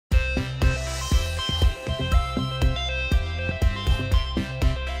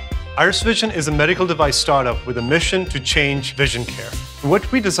IrisVision is a medical device startup with a mission to change vision care.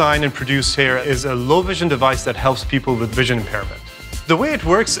 What we design and produce here is a low vision device that helps people with vision impairment. The way it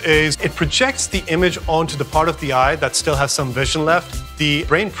works is it projects the image onto the part of the eye that still has some vision left. The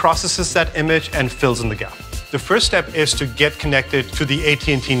brain processes that image and fills in the gap. The first step is to get connected to the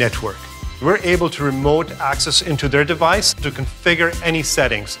AT&T network. We're able to remote access into their device to configure any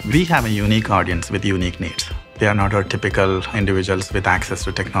settings. We have a unique audience with unique needs. They are not our typical individuals with access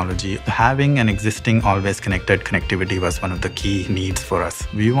to technology. Having an existing always connected connectivity was one of the key needs for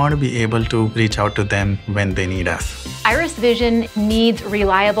us. We want to be able to reach out to them when they need us. IrisVision needs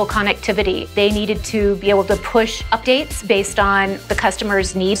reliable connectivity. They needed to be able to push updates based on the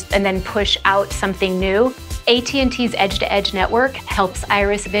customer's needs and then push out something new. AT&T's edge-to-edge network helps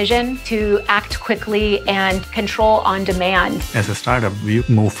IrisVision to act quickly and control on demand. As a startup, we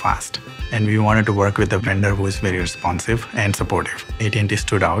move fast. And we wanted to work with a vendor who is very responsive and supportive. AT&T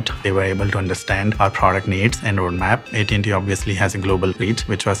stood out. They were able to understand our product needs and roadmap. AT&T obviously has a global reach,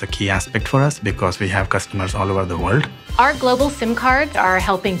 which was a key aspect for us because we have customers all over the world. Our global SIM cards are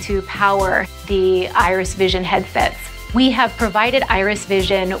helping to power the IrisVision headsets. We have provided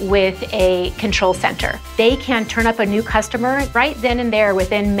IrisVision with a control center. They can turn up a new customer right then and there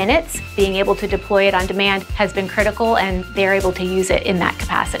within minutes. Being able to deploy it on demand has been critical, and they're able to use it in that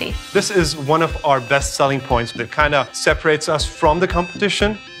capacity. This is one of our best selling points that kind of separates us from the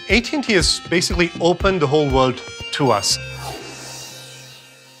competition. AT&T has basically opened the whole world to us.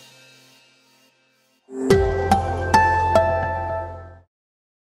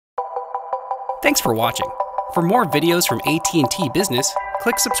 Thanks for watching. For more videos from AT&T Business,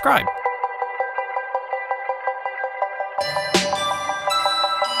 click subscribe.